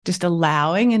just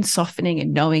allowing and softening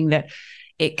and knowing that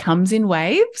it comes in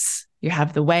waves. You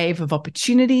have the wave of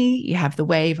opportunity, you have the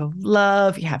wave of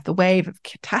love, you have the wave of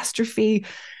catastrophe,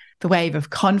 the wave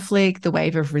of conflict, the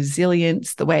wave of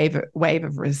resilience, the wave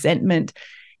of resentment.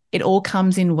 It all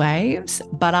comes in waves,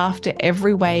 but after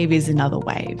every wave is another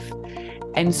wave.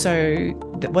 And so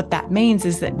what that means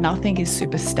is that nothing is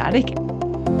super static.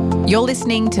 You're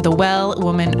listening to the Well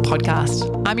Woman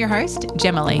podcast. I'm your host,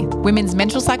 Jema Lee, women's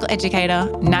menstrual cycle educator,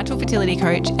 natural fertility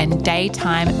coach, and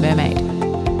daytime mermaid.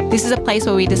 This is a place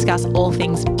where we discuss all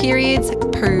things periods,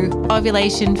 poo,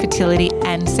 ovulation, fertility,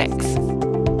 and sex.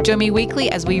 Join me weekly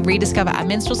as we rediscover our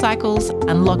menstrual cycles,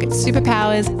 unlock its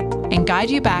superpowers, and guide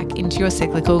you back into your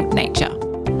cyclical nature.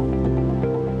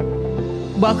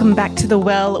 Welcome back to the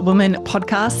Well Woman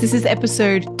podcast. This is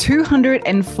episode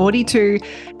 242,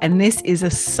 and this is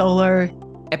a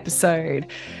solo episode.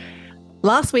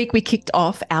 Last week, we kicked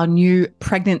off our new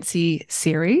pregnancy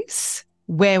series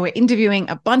where we're interviewing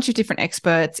a bunch of different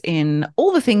experts in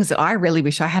all the things that I really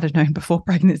wish I had known before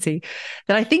pregnancy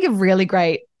that I think are really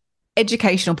great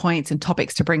educational points and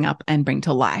topics to bring up and bring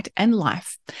to light and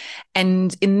life.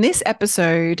 And in this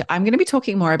episode, I'm going to be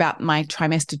talking more about my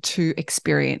trimester 2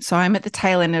 experience. So I'm at the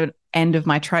tail end of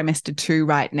my trimester 2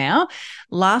 right now.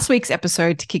 Last week's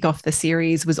episode to kick off the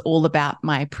series was all about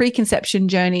my preconception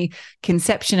journey,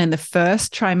 conception, and the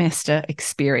first trimester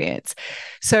experience.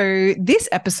 So this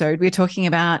episode, we're talking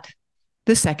about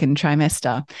the second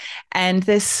trimester. And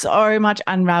there's so much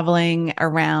unraveling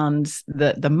around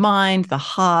the mind, the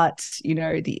heart,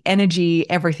 the energy,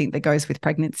 everything that goes with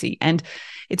pregnancy. And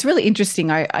it's really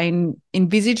interesting. I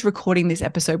envisage recording this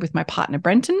episode with my partner,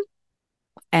 Brenton,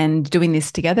 and doing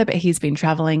this together, but he's been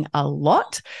traveling a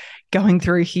lot, going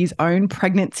through his own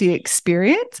pregnancy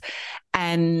experience.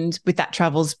 And with that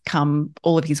travels come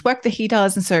all of his work that he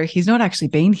does. And so he's not actually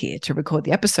been here to record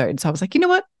the episode. So I was like, you know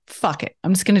what? Fuck it.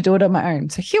 I'm just going to do it on my own.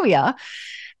 So here we are.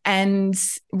 And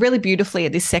really beautifully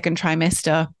at this second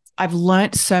trimester, I've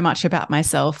learned so much about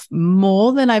myself,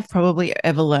 more than I've probably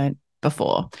ever learned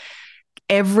before.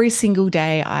 Every single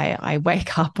day I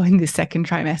wake up in this second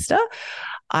trimester,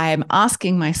 I'm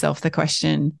asking myself the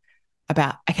question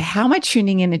about, okay, how am I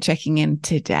tuning in and checking in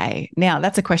today? Now,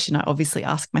 that's a question I obviously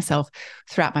ask myself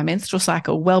throughout my menstrual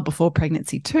cycle, well before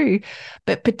pregnancy too,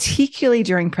 but particularly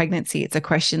during pregnancy, it's a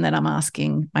question that I'm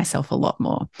asking myself a lot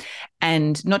more.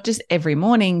 And not just every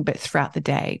morning, but throughout the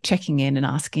day, checking in and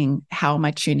asking, how am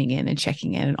I tuning in and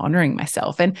checking in and honoring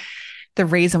myself? And the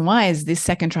reason why is this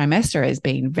second trimester has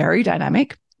been very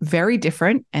dynamic, very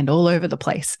different, and all over the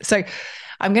place. So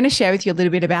I'm going to share with you a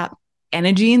little bit about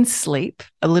energy and sleep,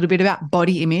 a little bit about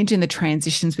body image and the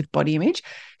transitions with body image,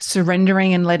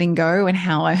 surrendering and letting go, and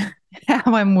how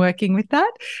I'm working with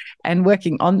that and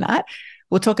working on that.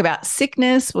 We'll talk about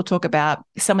sickness. We'll talk about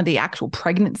some of the actual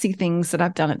pregnancy things that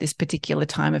I've done at this particular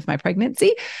time of my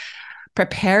pregnancy,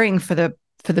 preparing for the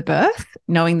birth,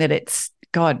 knowing that it's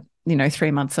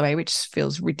 3 months away, which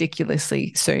feels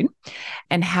ridiculously soon,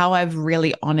 and how I've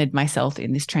really honored myself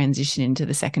in this transition into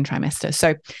the second trimester.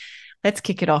 So let's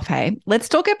kick it off, hey? Let's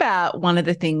talk about one of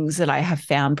the things that I have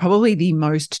found probably the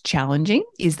most challenging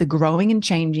is the growing and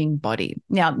changing body.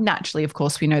 Now, naturally, of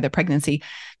course, we know that pregnancy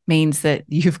means that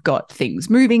you've got things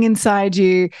moving inside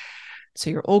you. So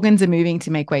your organs are moving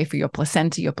to make way for your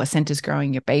placenta. Your placenta's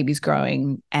growing, your baby's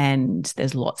growing, and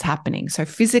there's lots happening. So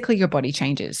physically, your body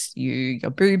changes. Your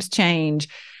boobs change.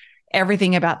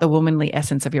 Everything about the womanly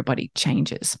essence of your body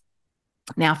changes.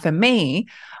 Now, for me,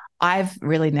 I've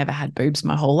really never had boobs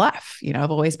my whole life. I've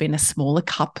always been a smaller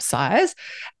cup size.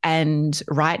 And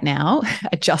right now,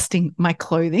 adjusting my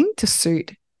clothing to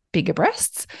suit bigger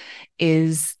breasts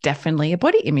is definitely a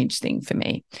body image thing for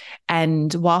me.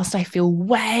 And whilst I feel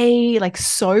way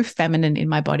so feminine in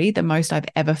my body, the most I've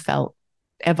ever felt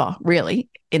ever really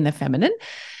in the feminine,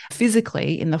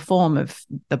 physically in the form of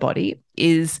the body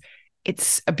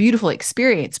it's a beautiful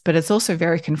experience, but it's also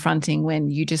very confronting when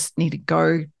you just need to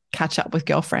go catch up with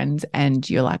girlfriends and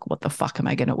you're like, what the fuck am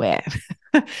I going to wear?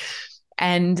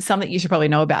 And something you should probably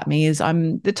know about me is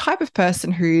I'm the type of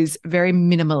person who's very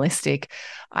minimalistic.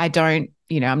 I'm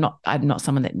not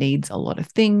someone that needs a lot of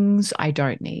things. I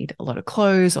don't need a lot of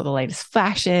clothes or the latest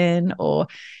fashion or,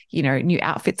 new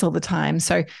outfits all the time.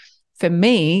 So for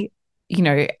me,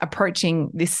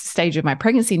 approaching this stage of my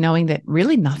pregnancy, knowing that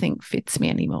really nothing fits me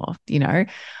anymore.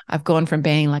 I've gone from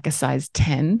being like a size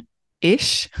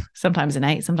 10-ish, sometimes an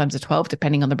 8, sometimes a 12,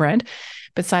 depending on the brand,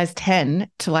 but size 10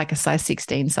 to like a size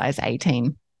 16, size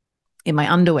 18 in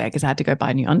my underwear because I had to go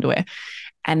buy new underwear.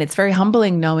 And it's very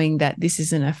humbling knowing that this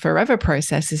isn't a forever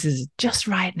process. This is just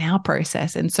right now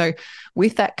process. And so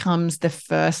with that comes the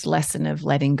first lesson of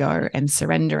letting go and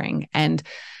surrendering. And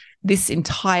this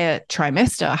entire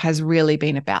trimester has really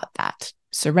been about that,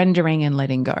 surrendering and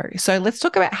letting go. So let's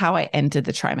talk about how I entered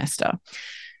the trimester.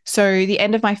 So the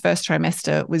end of my first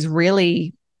trimester was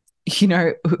really,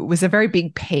 it was a very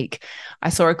big peak. I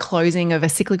saw a closing of a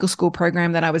cyclical school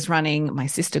program that I was running. My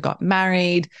sister got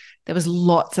married. There was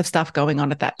lots of stuff going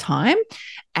on at that time.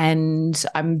 And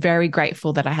I'm very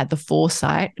grateful that I had the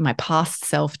foresight, my past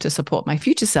self, to support my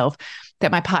future self,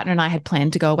 that my partner and I had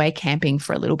planned to go away camping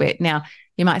for a little bit. Now,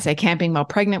 you might say, camping while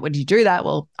pregnant, would you do that?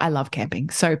 Well, I love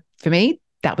camping. So for me,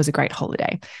 that was a great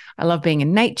holiday. I love being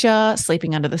in nature,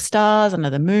 sleeping under the stars, under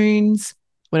the moons,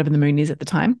 whatever the moon is at the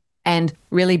time, and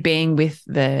really being with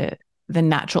the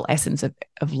natural essence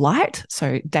of light.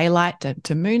 So daylight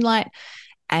to moonlight,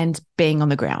 and being on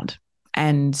the ground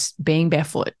and being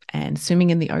barefoot and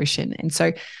swimming in the ocean. And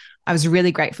so I was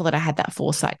really grateful that I had that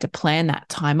foresight to plan that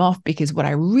time off, because what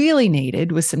I really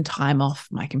needed was some time off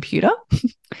my computer.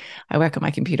 I work on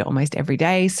my computer almost every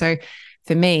day. So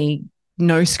for me,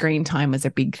 no screen time was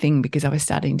a big thing, because I was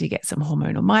starting to get some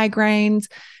hormonal migraines,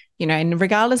 and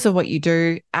regardless of what you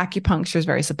do, acupuncture is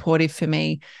very supportive for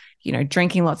me,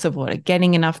 drinking lots of water,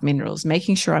 getting enough minerals,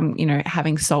 making sure I'm,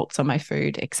 having salts on my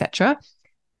food, etc.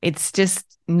 It's just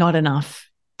not enough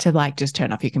to just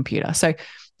turn off your computer. So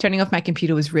turning off my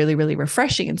computer was really, really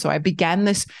refreshing. And so I began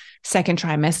this second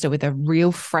trimester with a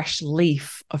real fresh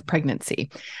leaf of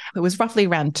pregnancy. It was roughly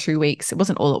around 2 weeks. It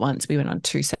wasn't all at once. We went on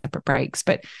 2 separate breaks,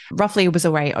 but roughly it was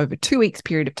away over 2 weeks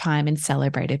period of time, and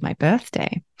celebrated my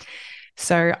birthday.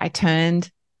 So I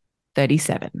turned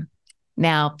 37.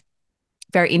 Now,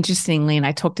 very interestingly, and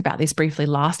I talked about this briefly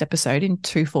last episode in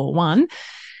 241,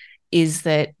 is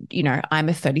that, I'm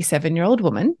a 37-year-old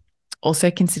woman, also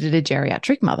considered a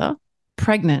geriatric mother,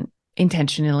 pregnant,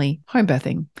 intentionally home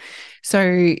birthing.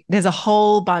 So there's a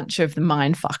whole bunch of the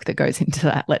mind fuck that goes into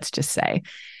that, let's just say.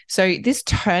 So this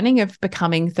turning of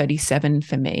becoming 37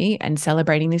 for me, and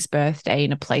celebrating this birthday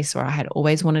in a place where I had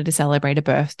always wanted to celebrate a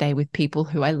birthday with people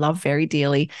who I love very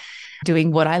dearly,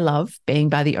 doing what I love, being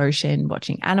by the ocean,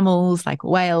 watching animals like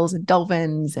whales and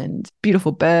dolphins and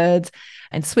beautiful birds,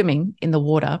 and swimming in the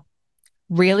water,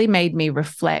 really made me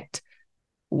reflect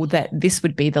that this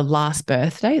would be the last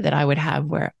birthday that I would have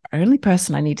where the only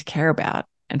person I need to care about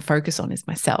and focus on is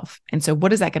myself. And so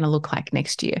what is that going to look like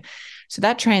next year? So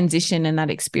that transition and that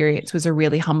experience was a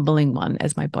really humbling one,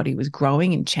 as my body was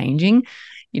growing and changing,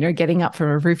 getting up from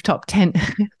a rooftop tent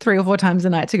 3 or 4 times a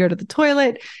night to go to the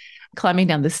toilet, climbing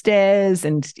down the stairs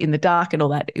and in the dark and all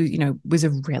that, was a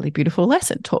really beautiful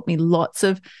lesson. Taught me lots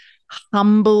of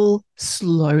humble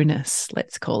slowness,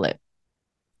 let's call it.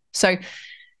 So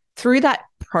through that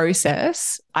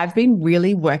process, I've been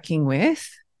really working with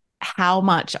how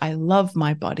much I love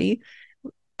my body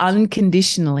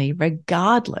unconditionally,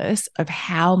 regardless of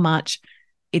how much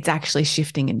it's actually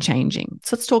shifting and changing.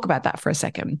 So let's talk about that for a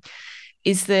second.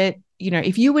 Is that,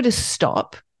 if you were to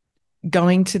stop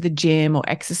going to the gym or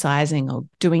exercising or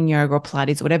doing yoga or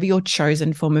Pilates, whatever your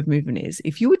chosen form of movement is,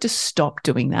 if you were to stop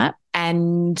doing that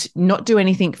and not do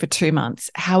anything for 2 months,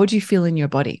 how would you feel in your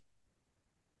body?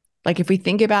 If we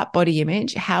think about body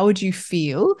image, how would you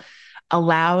feel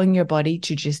allowing your body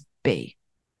to just be?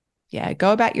 Yeah,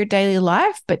 go about your daily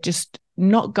life, but just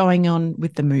not going on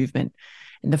with the movement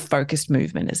and the focused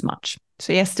movement as much.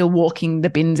 So yeah, still walking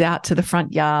the bins out to the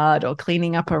front yard or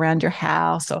cleaning up around your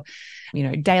house or,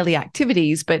 daily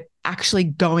activities, but actually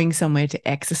going somewhere to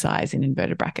exercise in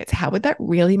inverted brackets. How would that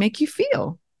really make you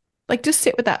feel? Just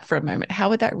sit with that for a moment. How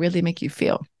would that really make you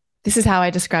feel? This is how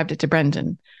I described it to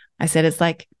Brendan. I said, it's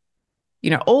like,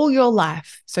 all your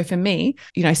life. So for me,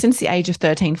 since the age of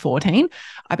 13, 14,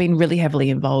 I've been really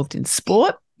heavily involved in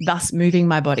sport, thus moving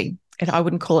my body. And I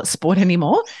wouldn't call it sport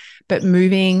anymore, but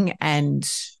moving and,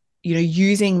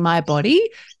 using my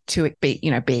body to be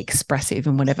expressive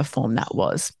in whatever form that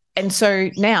was. And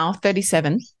so now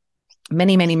 37,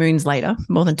 many, many moons later,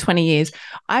 more than 20 years,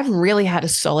 I've really had a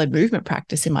solid movement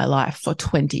practice in my life for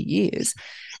 20 years.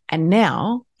 And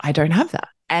now I don't have that.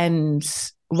 And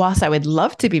whilst I would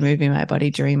love to be moving my body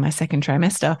during my second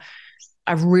trimester,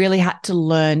 I've really had to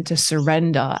learn to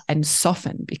surrender and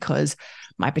soften, because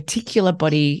my particular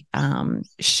body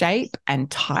shape and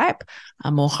type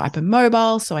are more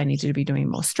hypermobile. So I need to be doing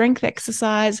more strength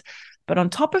exercise. But on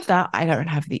top of that, I don't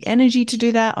have the energy to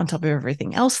do that on top of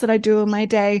everything else that I do in my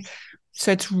day.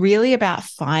 So it's really about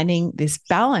finding this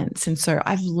balance. And so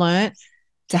I've learned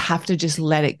to have to just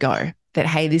let it go, that,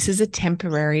 hey, this is a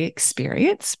temporary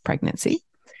experience, pregnancy,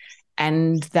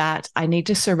 and that I need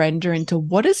to surrender into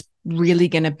what is really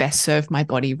going to best serve my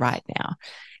body right now.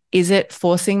 Is it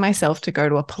forcing myself to go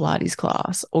to a Pilates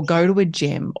class or go to a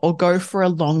gym or go for a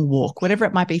long walk, whatever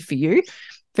it might be for you?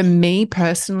 For me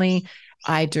personally,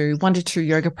 I do 1 to 2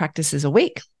 yoga practices a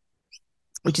week,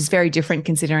 which is very different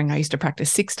considering I used to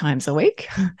practice 6 times a week.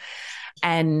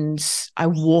 And I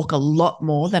walk a lot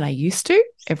more than I used to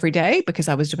every day because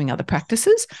I was doing other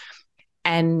practices.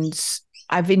 And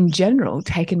I've in general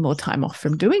taken more time off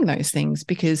from doing those things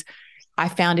because I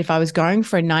found if I was going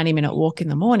for a 90-minute walk in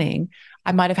the morning,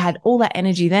 I might have had all that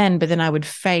energy then, but then I would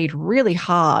fade really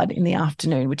hard in the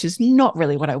afternoon, which is not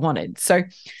really what I wanted. So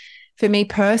for me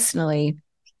personally,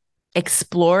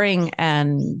 exploring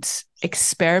and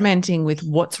experimenting with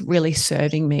what's really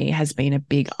serving me has been a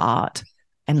big art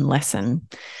and lesson.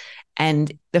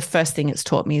 And the first thing it's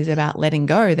taught me is about letting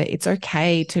go, that it's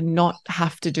okay to not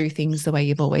have to do things the way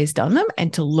you've always done them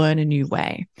and to learn a new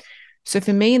way. So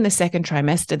for me in the second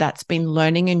trimester, that's been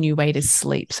learning a new way to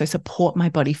sleep. So support my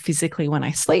body physically when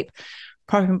I sleep,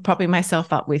 propping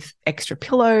myself up with extra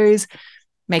pillows,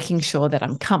 making sure that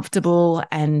I'm comfortable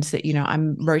and that,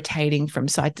 I'm rotating from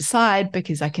side to side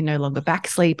because I can no longer back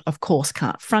sleep, of course,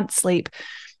 can't front sleep.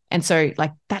 And so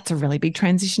that's a really big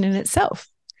transition in itself.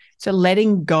 So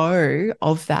letting go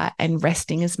of that and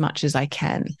resting as much as I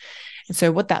can. And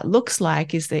so what that looks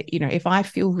like is that, if I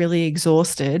feel really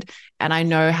exhausted and I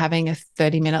know having a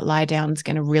 30-minute lie down is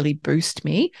going to really boost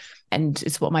me and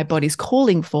it's what my body's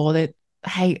calling for, that,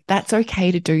 hey, that's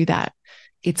okay to do that.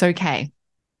 It's okay.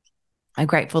 I'm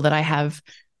grateful that I have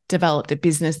developed a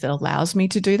business that allows me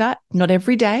to do that. Not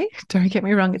every day. Don't get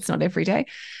me wrong. It's not every day,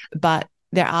 but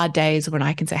there are days when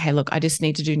I can say, hey, look, I just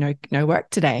need to do no work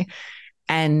today,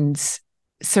 and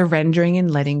surrendering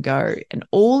and letting go. And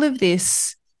all of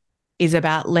this is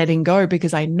about letting go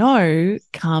because I know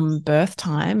come birth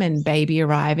time and baby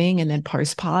arriving and then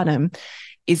postpartum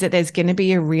is that there's going to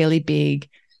be a really big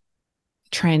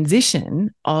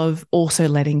transition of also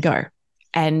letting go.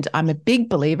 And I'm a big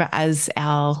believer, as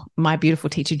my beautiful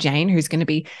teacher, Jane, who's going to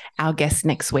be our guest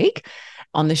next week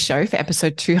on the show for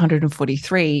episode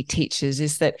 243 teaches,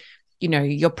 is that,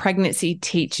 your pregnancy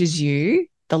teaches you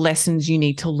the lessons you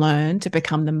need to learn to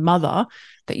become the mother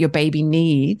that your baby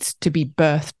needs to be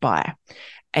birthed by.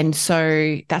 And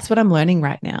so that's what I'm learning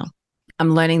right now.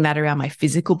 I'm learning that around my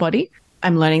physical body.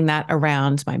 I'm learning that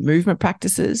around my movement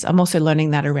practices. I'm also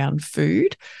learning that around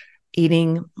food,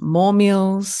 eating more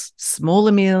meals,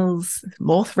 smaller meals,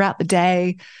 more throughout the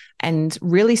day, and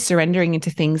really surrendering into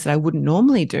things that I wouldn't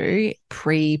normally do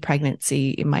pre-pregnancy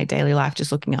in my daily life,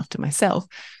 just looking after myself,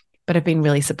 but have been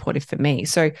really supportive for me.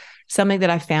 So something that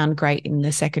I found great in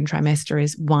the second trimester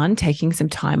is, one, taking some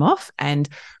time off and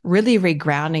really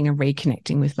regrounding and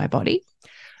reconnecting with my body.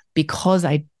 Because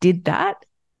I did that,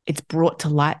 it's brought to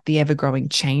light the ever-growing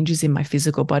changes in my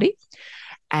physical body.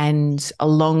 And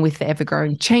along with the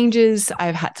ever-growing changes,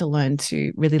 I've had to learn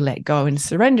to really let go and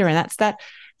surrender. And that's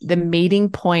the meeting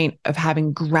point of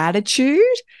having gratitude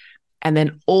and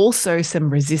then also some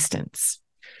resistance.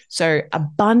 So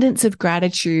abundance of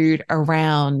gratitude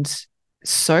around,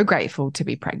 so grateful to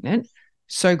be pregnant,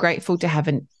 so grateful to have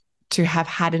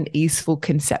had an easeful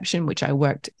conception, which I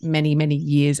worked many, many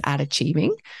years at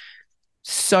achieving.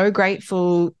 So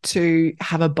grateful to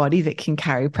have a body that can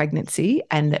carry pregnancy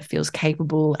and that feels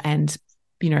capable and,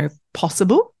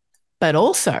 possible, but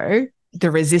also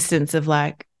the resistance of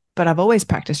but I've always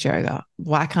practiced yoga.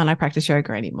 Why can't I practice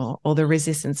yoga anymore? Or the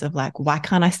resistance of why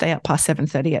can't I stay up past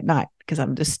 7:30 at night? Because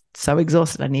I'm just so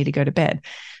exhausted. I need to go to bed.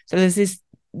 So there's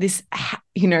this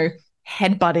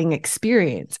headbutting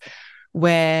experience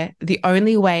where the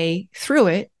only way through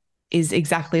it is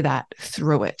exactly that,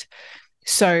 through it.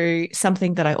 So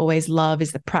something that I always love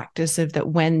is the practice of that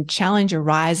when challenge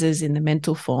arises in the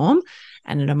mental form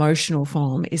and an emotional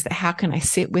form, is that how can I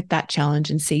sit with that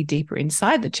challenge and see deeper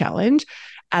inside the challenge,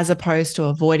 as opposed to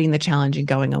avoiding the challenge and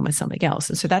going on with something else.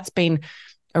 And so that's been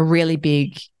a really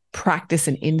big practice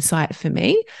and insight for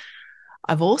me.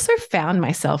 I've also found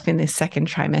myself in this second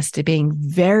trimester being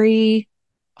very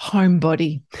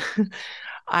homebody.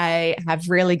 I have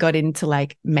really got into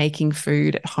making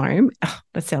food at home. Oh,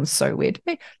 that sounds so weird.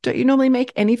 Hey, don't you normally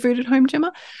make any food at home,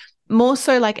 Jema? More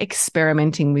so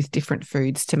experimenting with different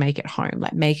foods to make at home,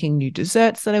 making new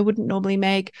desserts that I wouldn't normally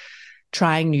make,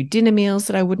 trying new dinner meals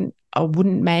that I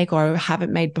wouldn't make or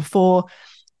haven't made before,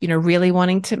 really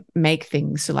wanting to make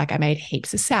things. So I made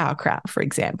heaps of sauerkraut, for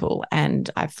example, and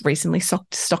I've recently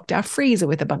stocked our freezer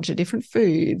with a bunch of different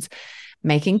foods,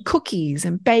 making cookies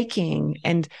and baking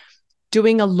and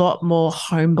doing a lot more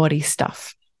homebody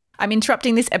stuff. I'm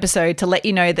interrupting this episode to let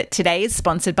you know that today is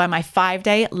sponsored by my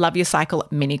 5-day Love Your Cycle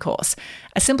mini course,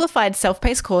 a simplified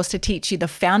self-paced course to teach you the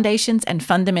foundations and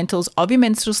fundamentals of your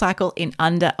menstrual cycle in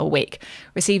under a week.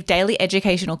 Receive daily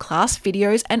educational class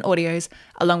videos and audios,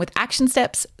 along with action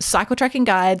steps, cycle tracking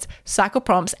guides, cycle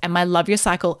prompts, and my Love Your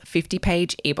Cycle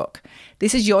 50-page ebook.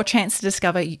 This is your chance to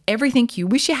discover everything you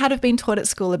wish you had have been taught at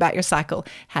school about your cycle,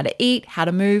 how to eat, how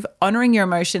to move, honoring your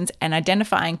emotions, and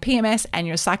identifying PMS and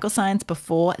your cycle signs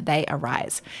before they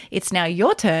arise. It's now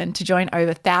your turn to join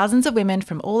over thousands of women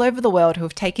from all over the world who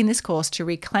have taken this course to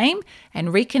reclaim and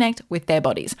reconnect with their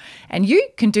bodies. And you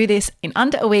can do this in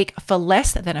under a week for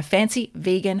less than a fancy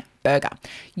vegan burger.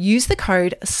 Use the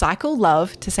code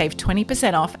CYCLELOVE to save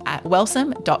 20% off at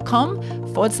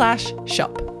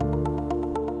wellsome.com/shop.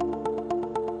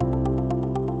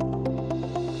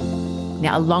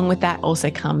 Now, along with that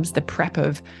also comes the prep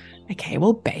of, okay,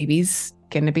 well, baby's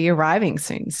going to be arriving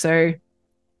soon. So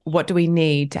what do we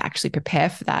need to actually prepare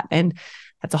for that? And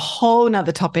that's a whole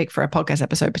nother topic for a podcast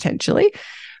episode potentially.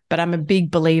 But I'm a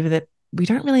big believer that we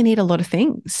don't really need a lot of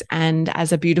things. And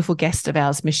as a beautiful guest of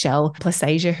ours, Michelle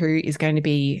Plasasia, who is going to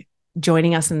be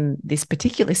joining us in this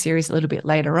particular series a little bit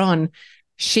later on,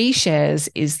 she shares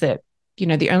is that, you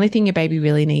know, the only thing your baby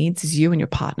really needs is you and your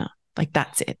partner. Like,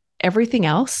 that's it. Everything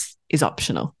else is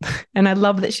optional. And I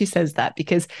love that she says that,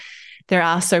 because there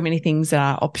are so many things that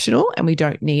are optional and we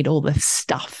don't need all the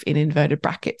stuff in inverted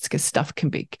brackets, because stuff can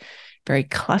be very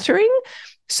cluttering.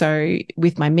 So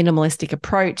with my minimalistic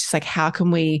approach, it's like, how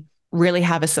can we really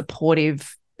have a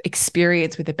supportive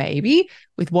experience with a baby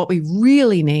with what we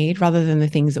really need rather than the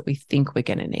things that we think we're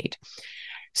going to need?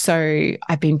 So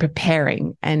I've been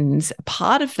preparing, and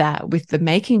part of that with the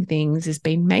making things has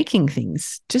been making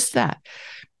things, just that.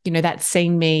 You know, that's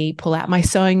seen me pull out my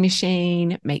sewing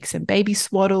machine, make some baby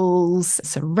swaddles,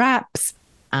 some wraps,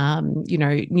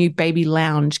 new baby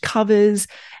lounge covers.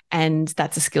 And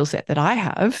that's a skill set that I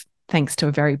have thanks to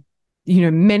a very,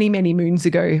 many, many moons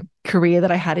ago career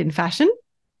that I had in fashion,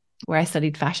 where I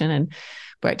studied fashion and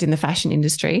worked in the fashion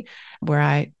industry, where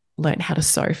I learned how to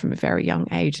sew from a very young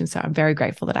age. And so I'm very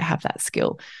grateful that I have that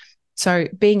skill. So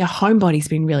being a homebody has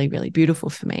been really, really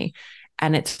beautiful for me.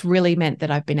 And it's really meant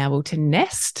that I've been able to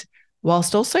nest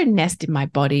whilst also nest in my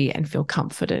body and feel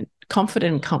confident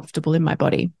and comfortable in my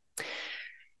body.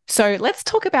 So let's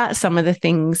talk about some of the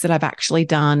things that I've actually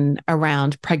done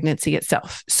around pregnancy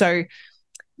itself. So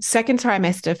second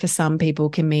trimester for some people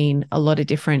can mean a lot of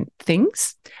different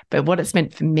things, but what it's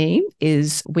meant for me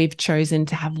is we've chosen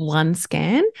to have one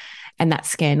scan, and that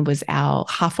scan was our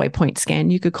halfway point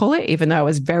scan, you could call it, even though I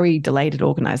was very delayed at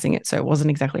organizing it. So it wasn't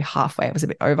exactly halfway, it was a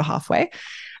bit over halfway.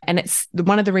 And it's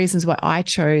one of the reasons why I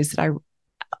chose that I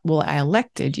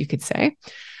elected, you could say,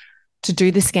 to do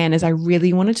the scan, is I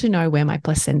really wanted to know where my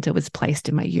placenta was placed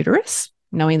in my uterus.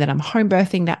 Knowing that I'm home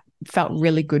birthing, that felt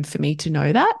really good for me to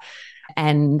know that.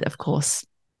 And of course,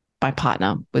 my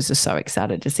partner was just so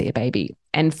excited to see a baby.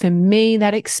 And for me,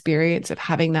 that experience of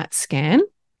having that scan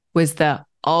was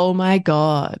oh my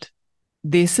God,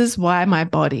 this is why my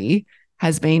body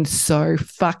has been so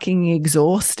fucking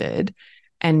exhausted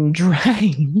and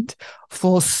drained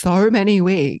for so many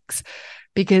weeks,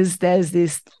 because there's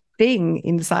this thing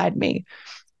inside me.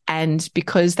 And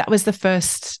because that was the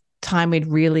first time we'd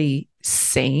really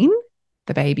seen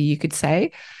the baby, you could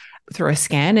say, through a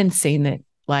scan, and seen that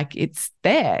like it's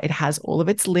there. It has all of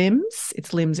its limbs.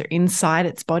 Its limbs are inside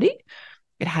its body.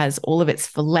 It has all of its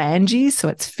phalanges, so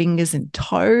its fingers and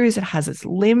toes. It has its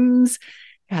limbs.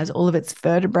 It has all of its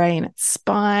vertebrae in its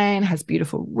spine, has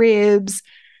beautiful ribs.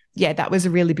 Yeah, that was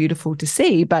really beautiful to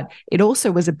see. But it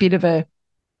also was a bit of an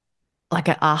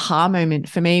aha moment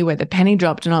for me, where the penny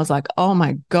dropped and I was like, oh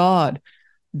my God,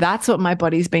 that's what my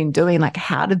body's been doing. Like,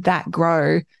 how did that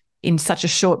grow in such a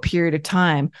short period of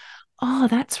time? Oh,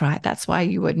 that's right. That's why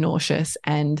you were nauseous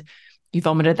and you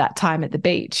vomited that time at the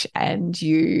beach, and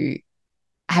you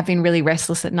have been really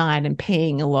restless at night and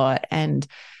peeing a lot, and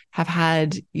have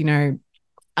had,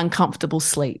 uncomfortable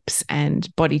sleeps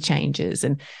and body changes.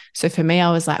 And so for me,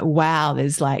 I was like, wow,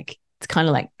 it's kind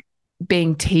of like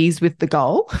being teased with the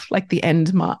goal, like the end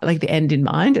in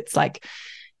mind. It's like,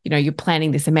 you're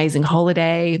planning this amazing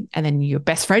holiday, and then your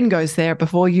best friend goes there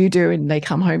before you do, and they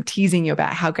come home teasing you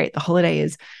about how great the holiday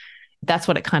is. That's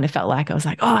what it kind of felt like. I was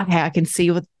like, oh, okay, I can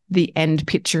see what the end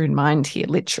picture in mind here,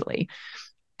 literally.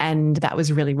 And that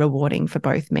was really rewarding for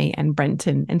both me and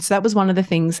Brenton. And so that was one of the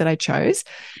things that I chose.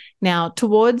 Now,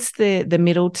 towards the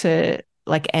middle to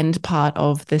end part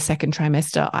of the second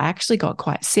trimester, I actually got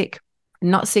quite sick.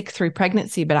 Not sick through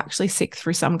pregnancy, but actually sick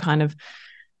through some kind of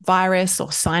virus or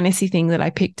sinusy thing that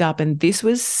I picked up. And this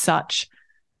was such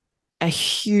a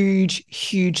huge,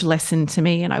 huge lesson to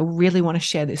me. And I really want to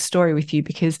share this story with you,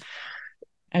 because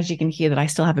as you can hear that I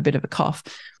still have a bit of a cough.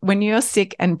 When you're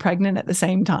sick and pregnant at the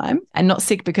same time, and not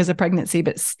sick because of pregnancy,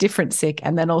 but different sick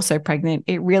and then also pregnant,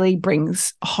 it really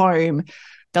brings home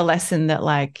the lesson that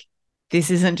this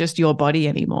isn't just your body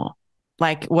anymore.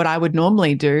 Like what I would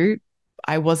normally do,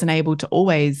 I wasn't able to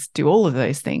always do all of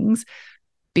those things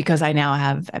because I now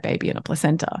have a baby and a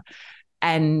placenta.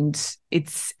 And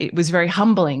it was very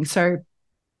humbling. So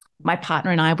my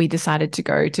partner and I, we decided to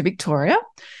go to Victoria.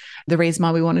 The reason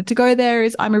why we wanted to go there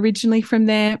is I'm originally from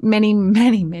there. Many,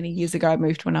 many, many years ago, I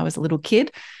moved when I was a little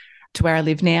kid to where I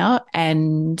live now.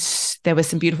 And there was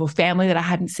some beautiful family that I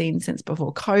hadn't seen since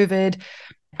before COVID.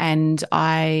 And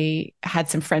I had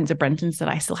some friends of Brenton's that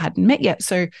I still hadn't met yet.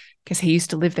 So, because he used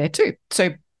to live there too.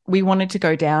 So we wanted to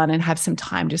go down and have some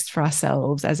time just for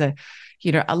ourselves as a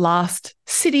last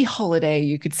city holiday,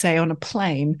 you could say, on a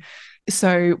plane.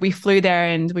 So we flew there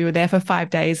and we were there for 5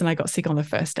 days and I got sick on the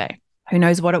first day. Who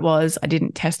knows what it was? I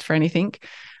didn't test for anything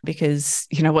because,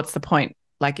 what's the point?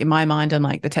 Like in my mind, I'm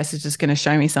like, the test is just going to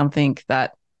show me something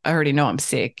that I already know I'm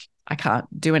sick. I can't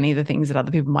do any of the things that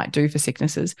other people might do for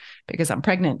sicknesses because I'm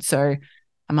pregnant. So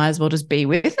I might as well just be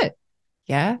with it.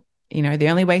 Yeah. The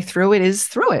only way through it is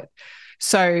through it.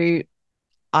 So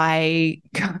I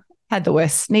had the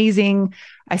worst sneezing.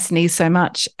 I sneezed so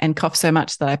much and coughed so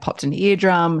much that I popped an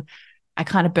eardrum. I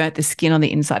kind of burnt the skin on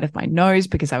the inside of my nose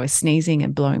because I was sneezing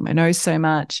and blowing my nose so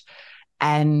much,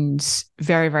 and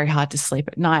very, very hard to sleep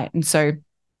at night. And so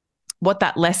what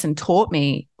that lesson taught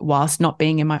me, whilst not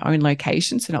being in my own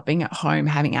location, so not being at home,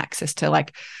 having access to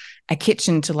like a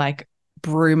kitchen to like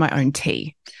brew my own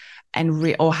tea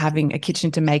or having a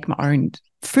kitchen to make my own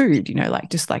food, like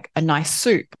just like a nice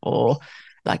soup or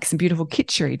like some beautiful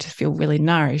kitchery to feel really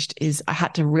nourished, is I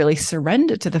had to really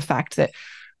surrender to the fact that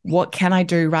what can I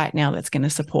do right now that's going to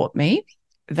support me,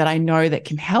 that I know that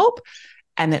can help,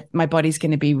 and that my body's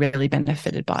going to be really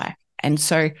benefited by. And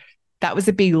so that was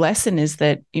a big lesson, is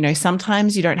that,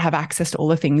 sometimes you don't have access to all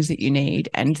the things that you need,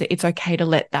 and it's okay to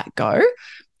let that go.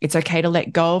 It's okay to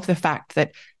let go of the fact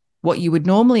that what you would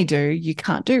normally do, you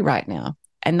can't do right now.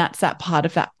 And that's that part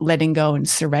of that letting go and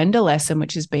surrender lesson,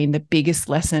 which has been the biggest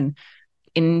lesson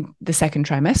in the second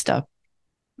trimester.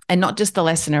 And not just the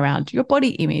lesson around your body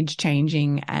image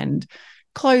changing and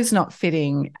clothes not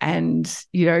fitting and,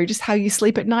 just how you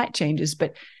sleep at night changes,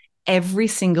 but every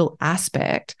single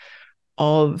aspect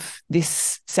of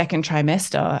this second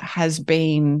trimester has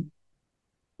been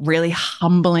really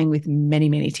humbling, with many,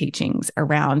 many teachings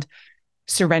around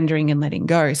surrendering and letting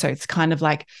go. So it's kind of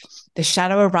like the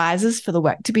shadow arises for the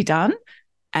work to be done,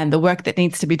 and the work that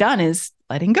needs to be done is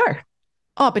letting go.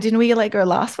 Oh, but didn't we let go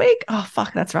last week? Oh,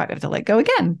 fuck, that's right. We have to let go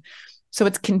again. So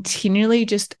it's continually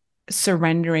just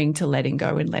surrendering to letting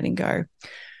go and letting go.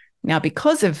 Now,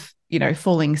 because of,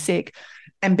 falling sick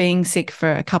and being sick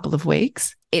for a couple of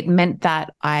weeks, it meant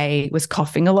that I was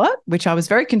coughing a lot, which I was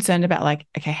very concerned about. Like,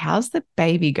 okay, how's the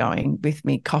baby going with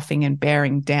me coughing and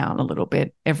bearing down a little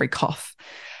bit every cough?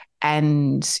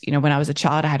 And, when I was a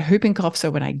child, I had whooping cough. So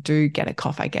when I do get a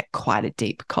cough, I get quite a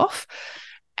deep cough.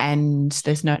 And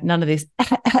there's none of this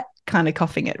kind of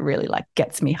coughing. It really like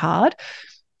gets me hard.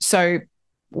 So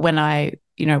when I,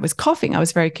 was coughing, I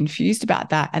was very confused about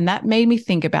that. And that made me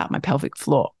think about my pelvic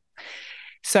floor.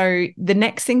 So the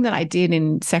next thing that I did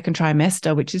in second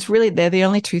trimester, which is really, they're the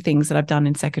only two things that I've done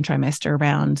in second trimester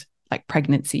around like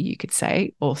pregnancy, you could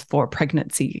say, or for a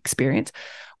pregnancy experience,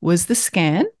 was the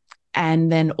scan,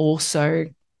 and then also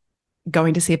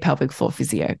going to see a pelvic floor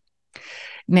physio.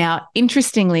 Now,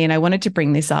 interestingly, and I wanted to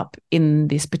bring this up in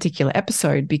this particular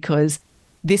episode because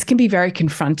this can be very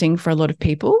confronting for a lot of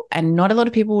people, and not a lot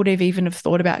of people would have even have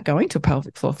thought about going to a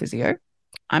pelvic floor physio.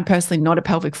 I'm personally not a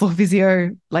pelvic floor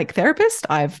physio like therapist.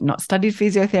 I've not studied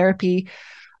physiotherapy.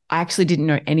 I actually didn't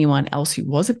know anyone else who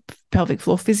was a pelvic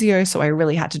floor physio, so I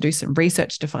really had to do some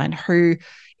research to find who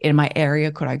in my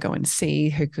area could I go and see,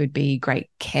 who could be great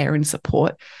care and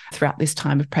support throughout this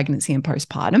time of pregnancy and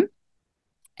postpartum.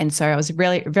 And so I was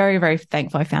really very, very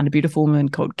thankful I found a beautiful woman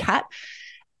called Kat.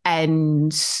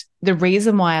 And the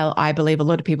reason why I believe a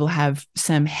lot of people have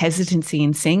some hesitancy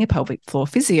in seeing a pelvic floor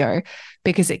physio,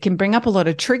 because it can bring up a lot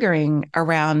of triggering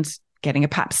around getting a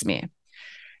pap smear.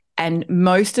 And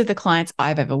most of the clients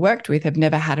I've ever worked with have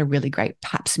never had a really great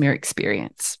pap smear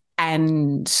experience.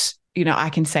 And, I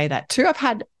can say that too.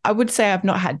 I would say I've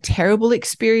not had terrible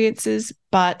experiences,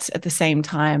 but at the same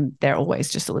time, they're always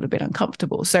just a little bit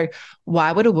uncomfortable. So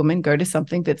why would a woman go to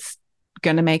something that's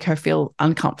going to make her feel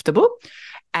uncomfortable?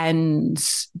 And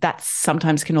that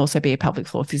sometimes can also be a pelvic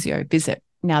floor physio visit.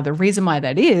 Now, the reason why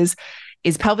that is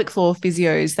pelvic floor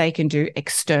physios, they can do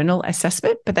external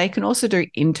assessment, but they can also do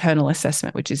internal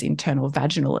assessment, which is internal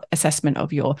vaginal assessment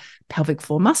of your pelvic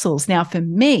floor muscles. Now, for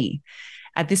me,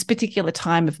 at this particular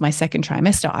time of my second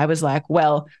trimester, I was like,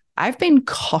 well, I've been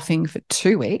coughing for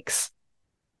 2 weeks,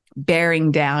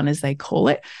 bearing down, as they call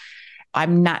it.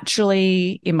 I'm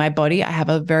naturally in my body, I have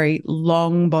a very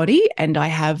long body and I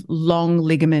have long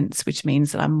ligaments, which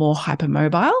means that I'm more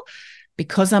hypermobile.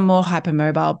 Because I'm more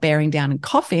hypermobile, bearing down and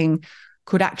coughing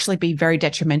could actually be very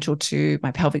detrimental to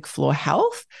my pelvic floor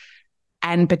health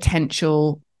and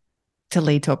potential to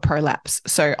lead to a prolapse.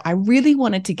 So I really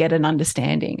wanted to get an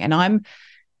understanding. And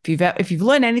if you've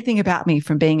learned anything about me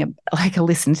from being a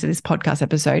listen to this podcast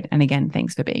episode, and again,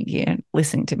 thanks for being here and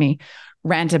listening to me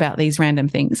rant about these random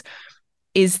things,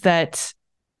 is that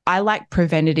I like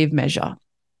preventative measure.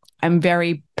 I'm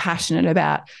very passionate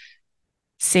about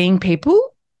seeing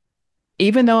people,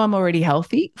 even though I'm already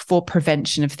healthy, for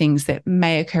prevention of things that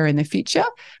may occur in the future,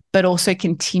 but also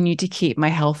continue to keep my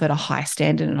health at a high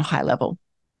standard and a high level.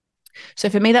 So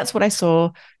for me, that's what I saw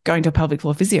going to a pelvic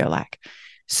floor physio like.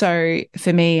 So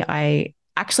for me, I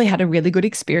actually had a really good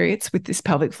experience with this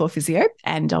pelvic floor physio,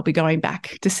 and I'll be going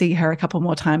back to see her a couple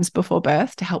more times before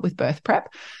birth to help with birth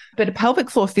prep. But a pelvic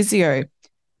floor physio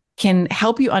can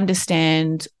help you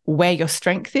understand where your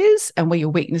strength is and where your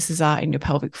weaknesses are in your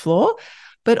pelvic floor,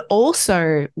 but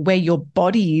also where your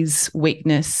body's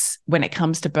weakness when it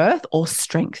comes to birth or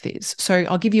strength is. So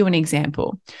I'll give you an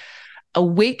example. A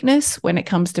weakness when it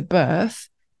comes to birth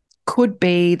could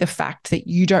be the fact that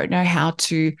you don't know how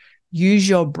to use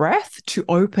your breath to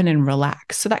open and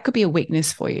relax. So that could be a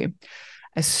weakness for you.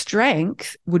 A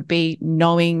strength would be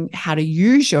knowing how to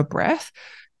use your breath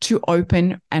to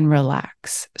open and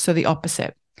relax. So the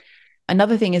opposite.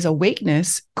 Another thing is a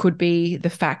weakness could be the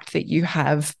fact that you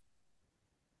have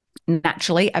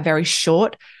naturally a very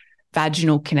short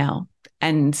vaginal canal.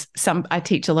 And I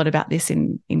teach a lot about this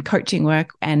in coaching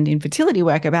work and in fertility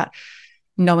work about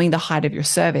knowing the height of your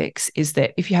cervix, is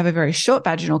that if you have a very short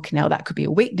vaginal canal, that could be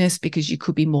a weakness because you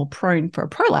could be more prone for a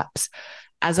prolapse,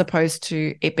 as opposed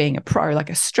to it being like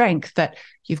a strength that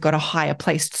you've got a higher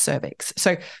placed cervix.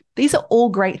 So these are all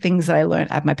great things that I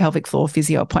learned at my pelvic floor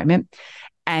physio appointment.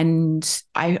 And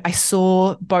I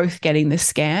saw both getting the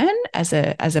scan as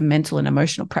a mental and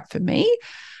emotional prep for me,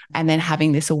 and then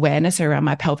having this awareness around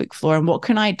my pelvic floor and what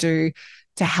can I do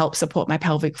to help support my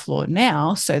pelvic floor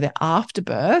now so that after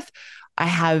birth, I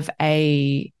have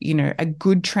a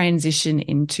good transition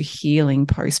into healing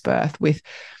post-birth with,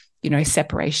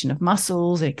 separation of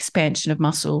muscles, expansion of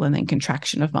muscle, and then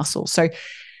contraction of muscle. So,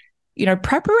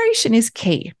 preparation is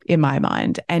key in my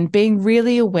mind, and being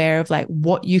really aware of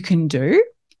what you can do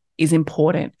is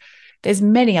important. There's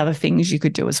many other things you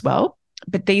could do as well,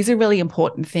 but these are really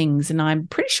important things. And I'm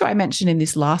pretty sure I mentioned in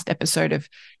this last episode of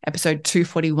episode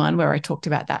 241, where I talked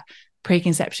about that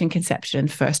preconception, conception,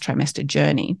 and first trimester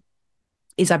journey,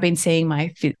 is I've been seeing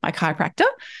my chiropractor,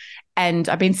 and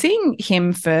I've been seeing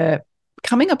him for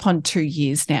coming upon 2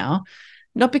 years now,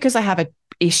 not because I have an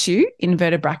issue,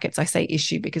 inverted brackets, I say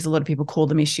issue because a lot of people call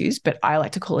them issues, but I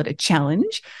like to call it a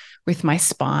challenge with my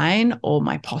spine or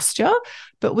my posture,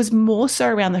 but was more so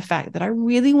around the fact that I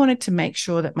really wanted to make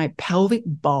sure that my pelvic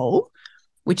bowl,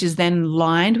 which is then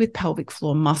lined with pelvic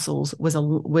floor muscles,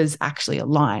 was actually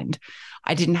aligned.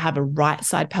 I didn't have a right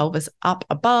side pelvis up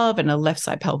above and a left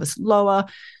side pelvis lower.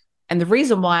 And the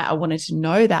reason why I wanted to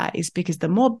know that is because the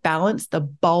more balanced the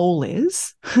bowl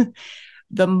is,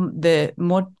 the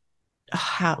more,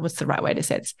 what's the right way to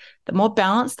say it? The more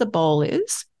balanced the bowl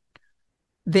is,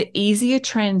 the easier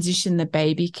transition the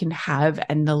baby can have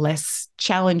and the less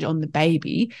challenge on the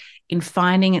baby in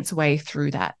finding its way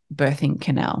through that birthing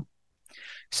canal.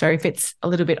 So if it's a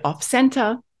little bit off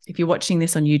center, if you're watching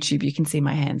this on YouTube, you can see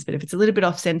my hands, but if it's a little bit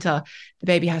off center, the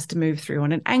baby has to move through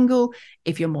on an angle.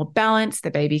 If you're more balanced,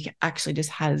 the baby actually just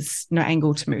has no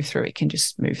angle to move through. It can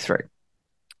just move through.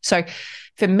 So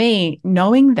for me,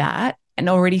 knowing that and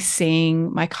already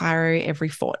seeing my chiro every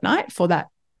fortnight for that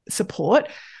support,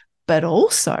 but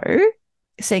also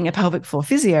seeing a pelvic floor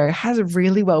physio has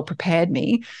really well prepared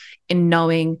me in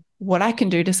knowing what I can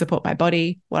do to support my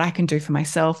body, what I can do for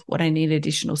myself, what I need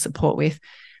additional support with,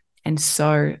 and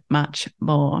so much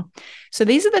more. So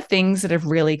these are the things that have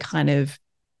really kind of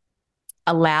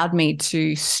allowed me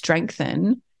to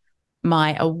strengthen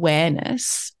my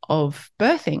awareness of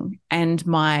birthing and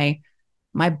my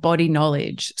body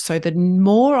knowledge. So the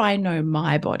more I know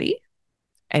my body,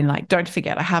 and don't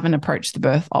forget, I haven't approached the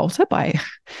birth altar by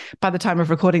the time of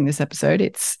recording this episode,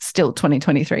 it's still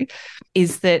 2023,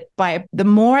 is that by the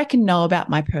more I can know about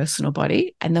my personal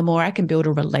body and the more I can build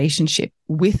a relationship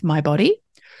with my body,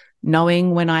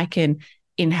 knowing when I can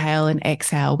inhale and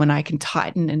exhale, when I can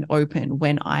tighten and open,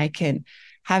 when I can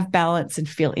have balance and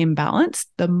feel imbalanced,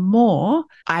 the more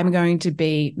I'm going to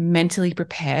be mentally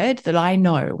prepared that I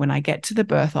know when I get to the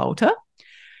birth altar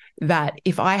that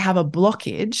if I have a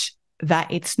blockage,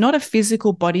 that it's not a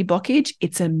physical body blockage,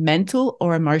 it's a mental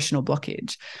or emotional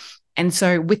blockage. And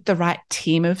so with the right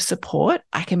team of support,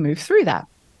 I can move through that.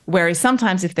 Whereas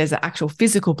sometimes if there's an actual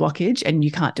physical blockage and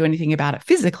you can't do anything about it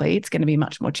physically, it's going to be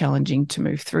much more challenging to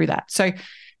move through that. So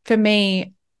for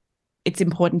me, it's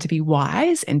important to be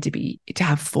wise and to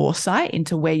have foresight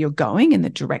into where you're going and the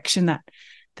direction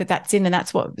that's in. And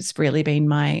that's what's really been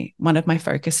one of my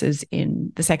focuses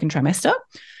in the second trimester,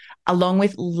 along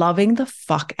with loving the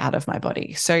fuck out of my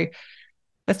body. So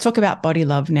let's talk about body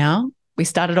love now. We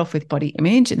started off with body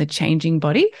image and the changing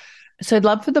body. So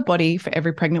love for the body for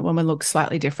every pregnant woman looks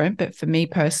slightly different. But for me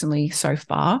personally, so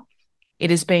far, it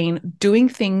has been doing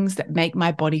things that make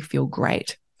my body feel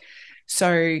great.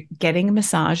 So getting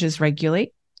massages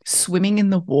regularly, swimming in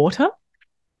the water,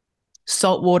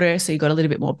 salt water, so you got a little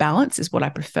bit more balance is what I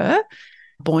prefer.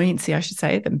 Buoyancy, I should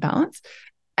say, than balance.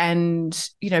 And,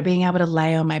 being able to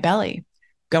lay on my belly,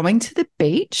 going to the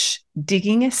beach,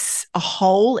 digging a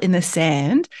hole in the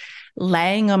sand,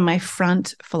 laying on my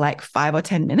front for like 5 or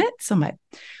 10 minutes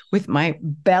with my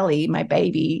belly, my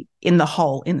baby in the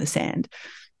hole in the sand.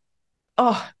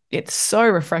 Oh, it's so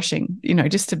refreshing,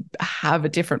 just to have a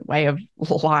different way of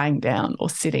lying down or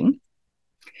sitting.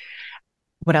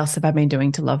 What else have I been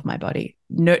doing to love my body?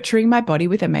 Nurturing my body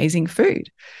with amazing food.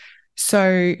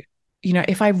 So,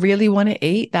 if I really want to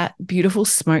eat that beautiful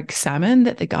smoked salmon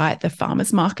that the guy at the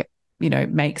farmer's market,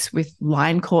 makes with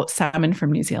line caught salmon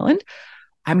from New Zealand,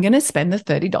 I'm going to spend the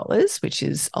 $30, which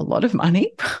is a lot of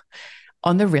money,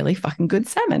 on the really fucking good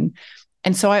salmon.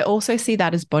 And so I also see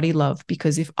that as body love,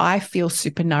 because if I feel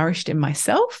super nourished in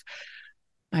myself,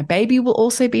 my baby will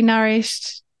also be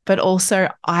nourished, but also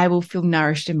I will feel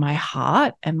nourished in my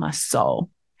heart and my soul.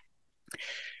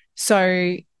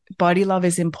 So body love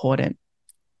is important.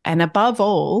 And above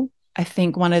all, I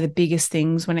think one of the biggest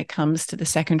things when it comes to the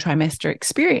second trimester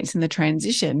experience and the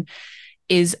transition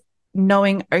is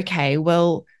knowing, okay,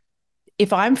 well,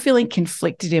 if I'm feeling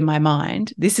conflicted in my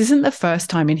mind, this isn't the first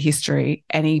time in history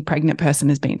any pregnant person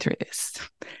has been through this.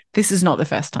 This is not the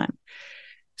first time.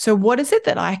 So what is it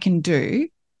that I can do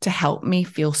to help me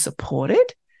feel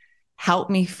supported,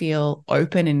 help me feel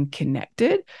open and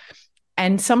connected?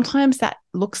 And sometimes that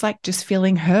looks like just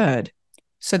feeling heard.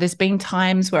 So there's been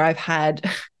times where I've had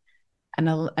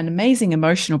an amazing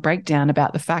emotional breakdown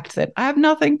about the fact that I have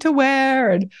nothing to wear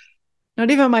and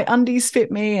not even my undies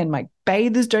fit me and my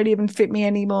bathers don't even fit me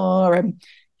anymore. And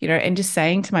just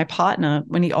saying to my partner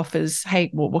when he offers, hey,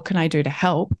 well, what can I do to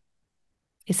help?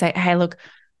 He say, hey, look,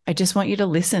 I just want you to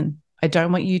listen. I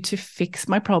don't want you to fix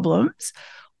my problems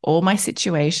or my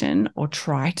situation or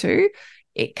try to.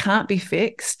 It can't be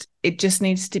fixed. It just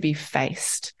needs to be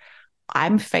faced.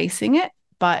 I'm facing it,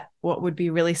 but what would be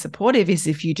really supportive is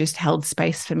if you just held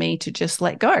space for me to just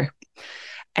let go.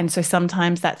 And so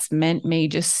sometimes that's meant me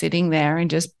just sitting there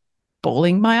and just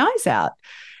bawling my eyes out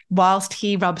whilst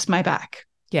he rubs my back,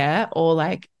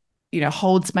 or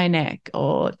holds my neck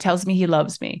or tells me he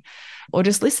loves me or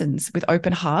just listens with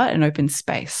open heart and open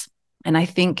space. And I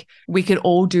think we could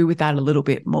all do with that a little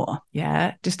bit more,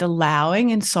 just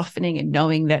allowing and softening and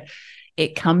knowing that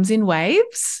it comes in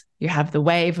waves. You have the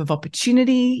wave of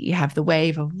opportunity, you have the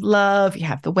wave of love, you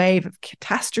have the wave of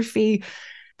catastrophe,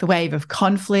 the wave of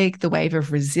conflict, the wave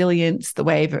of resilience, the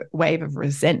wave of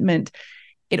resentment.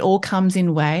 It all comes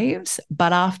in waves,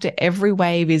 but after every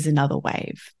wave is another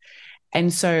wave.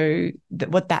 And so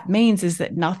what that means is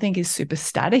that nothing is super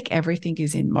static. Everything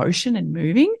is in motion and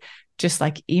moving, just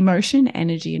like emotion,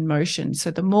 energy, and motion. So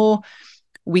the more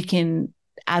we can,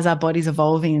 as our body's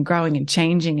evolving and growing and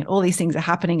changing and all these things are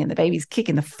happening and the baby's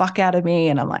kicking the fuck out of me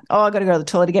and I'm like, oh, I got to go to the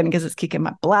toilet again because it's kicking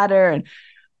my bladder and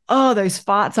oh, those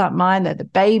farts aren't mine, they're the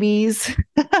babies,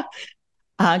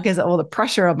 because of all the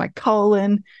pressure on my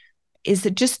colon, is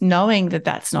that just knowing that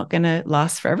that's not going to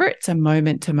last forever. It's a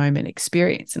moment-to-moment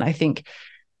experience. And I think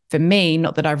for me,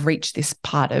 not that I've reached this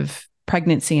part of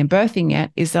pregnancy and birthing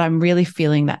yet, is that I'm really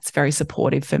feeling that's very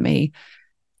supportive for me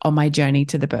on my journey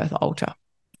to the birth altar,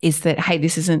 is that, hey,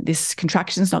 this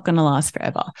contraction's not going to last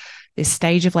forever. This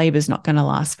stage of labor is not going to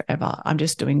last forever. I'm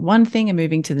just doing one thing and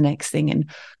moving to the next thing. And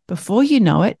before you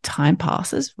know it, time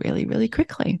passes really, really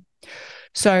quickly.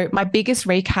 So my biggest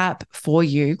recap for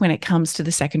you when it comes to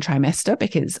the second trimester,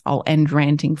 because I'll end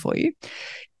ranting for you,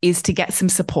 is to get some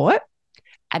support.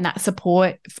 And that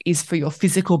support is for your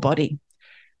physical body.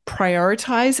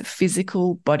 Prioritize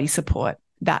physical body support.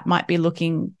 That might be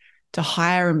looking to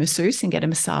hire a masseuse and get a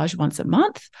massage once a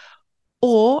month,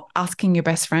 or asking your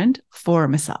best friend for a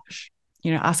massage,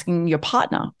 asking your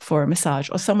partner for a massage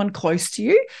or someone close to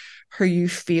you who you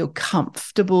feel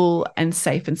comfortable and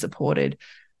safe and supported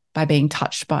by being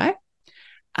touched by.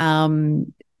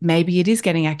 maybe it is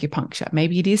getting acupuncture.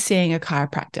 Maybe it is seeing a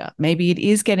chiropractor. Maybe it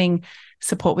is getting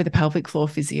support with a pelvic floor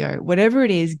physio. Whatever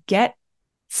it is, get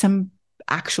some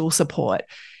actual support.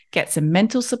 Get some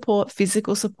mental support,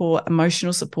 physical support,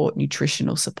 emotional support,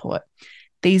 nutritional support.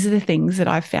 These are the things that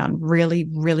I've found really,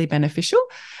 really beneficial.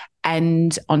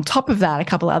 And on top of that, a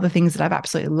couple of other things that I've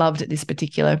absolutely loved at this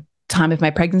particular time of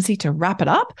my pregnancy, to wrap it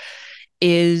up,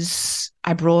 is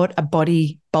I brought a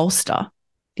body bolster.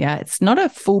 Yeah, it's not a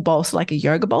full bolster like a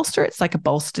yoga bolster. It's like a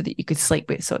bolster that you could sleep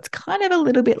with. So it's kind of a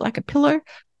little bit like a pillow,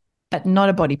 but not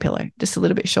a body pillow, just a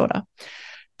little bit shorter.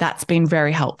 That's been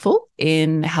very helpful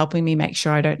in helping me make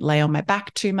sure I don't lay on my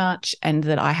back too much and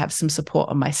that I have some support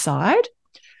on my side.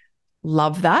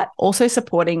 Love that. Also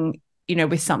supporting,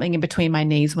 with something in between my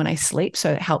knees when I sleep.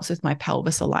 So it helps with my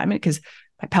pelvis alignment because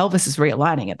my pelvis is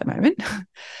realigning at the moment.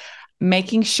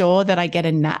 Making sure that I get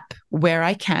a nap where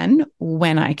I can,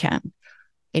 when I can.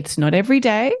 It's not every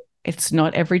day. It's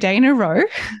not every day in a row,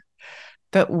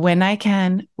 but when I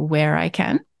can, where I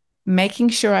can. Making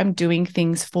sure I'm doing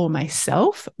things for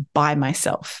myself, by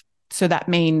myself. So that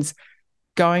means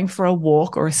going for a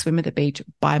walk or a swim at the beach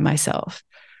by myself.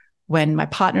 When my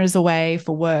partner is away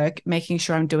for work, making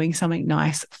sure I'm doing something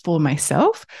nice for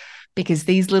myself, because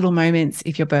these little moments,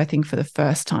 if you're birthing for the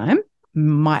first time,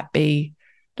 might be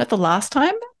not the last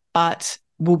time, but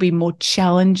will be more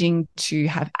challenging to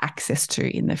have access to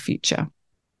in the future.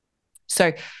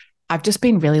 So I've just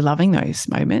been really loving those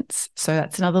moments. So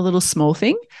that's another little small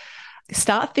thing.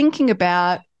 Start thinking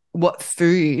about what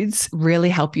foods really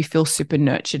help you feel super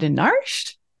nurtured and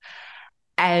nourished,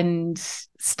 and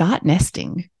start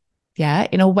nesting. Yeah,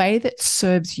 in a way that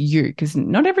serves you, because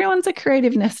not everyone's a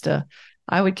creative nester.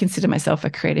 I would consider myself a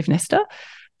creative nester,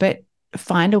 but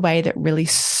find a way that really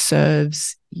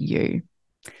serves you.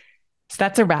 So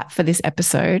that's a wrap for this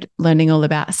episode, learning all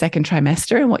about second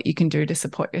trimester and what you can do to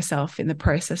support yourself in the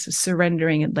process of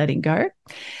surrendering and letting go.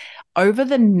 Over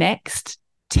the next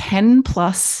 10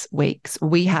 plus weeks,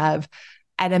 we have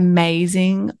an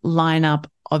amazing lineup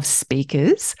of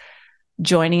speakers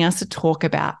joining us to talk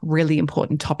about really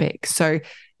important topics. So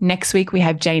next week, we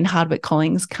have Jane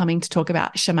Hardwick-Collins coming to talk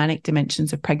about shamanic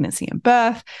dimensions of pregnancy and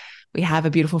birth. We have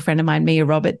a beautiful friend of mine, Mia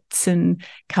Robertson,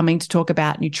 coming to talk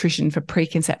about nutrition for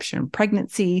preconception and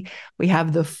pregnancy. We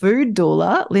have the food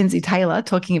doula, Lindsay Taylor,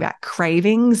 talking about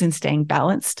cravings and staying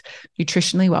balanced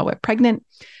nutritionally while we're pregnant.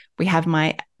 We have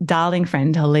my darling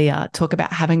friend, Halia, talk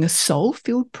about having a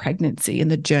soul-filled pregnancy and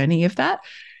the journey of that.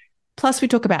 Plus, we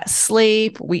talk about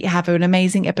sleep. We have an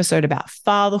amazing episode about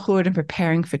fatherhood and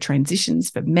preparing for transitions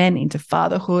for men into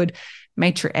fatherhood,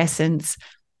 matrescence,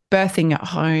 birthing at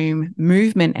home,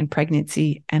 movement and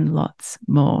pregnancy, and lots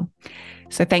more.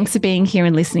 So thanks for being here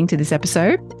and listening to this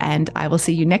episode. And I will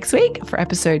see you next week for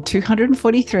episode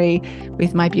 243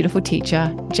 with my beautiful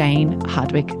teacher, Jane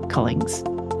Hardwick-Collins.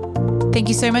 Thank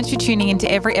you so much for tuning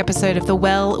into every episode of the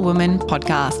Well Woman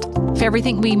podcast. For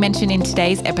everything we mentioned in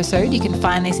today's episode, you can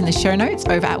find this in the show notes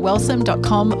over at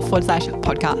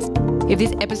wellsome.com/podcast. If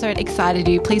this episode excited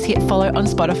you, please hit follow on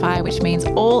Spotify, which means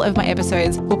all of my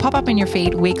episodes will pop up in your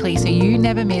feed weekly so you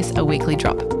never miss a weekly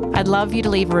drop. I'd love you to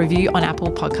leave a review on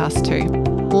Apple Podcasts too.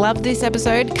 Loved this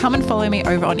episode? Come and follow me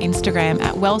over on Instagram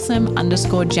at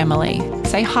wellsome_Jema.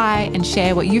 Say hi and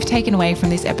share what you've taken away from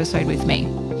this episode with me.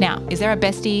 Now, is there a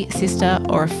bestie, sister,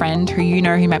 or a friend who you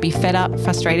know who might be fed up,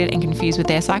 frustrated, and confused with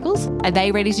their cycles? Are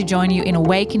they ready to join you in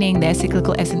awakening their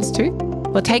cyclical essence too?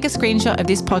 Well, take a screenshot of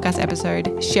this podcast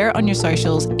episode, share it on your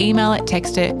socials, email it,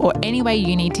 text it, or any way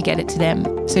you need to get it to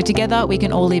them. So together we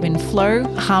can all live in flow,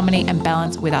 harmony, and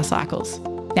balance with our cycles.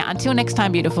 Now, until next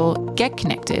time, beautiful, get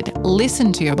connected,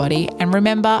 listen to your body, and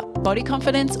remember, body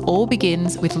confidence all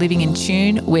begins with living in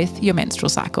tune with your menstrual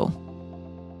cycle.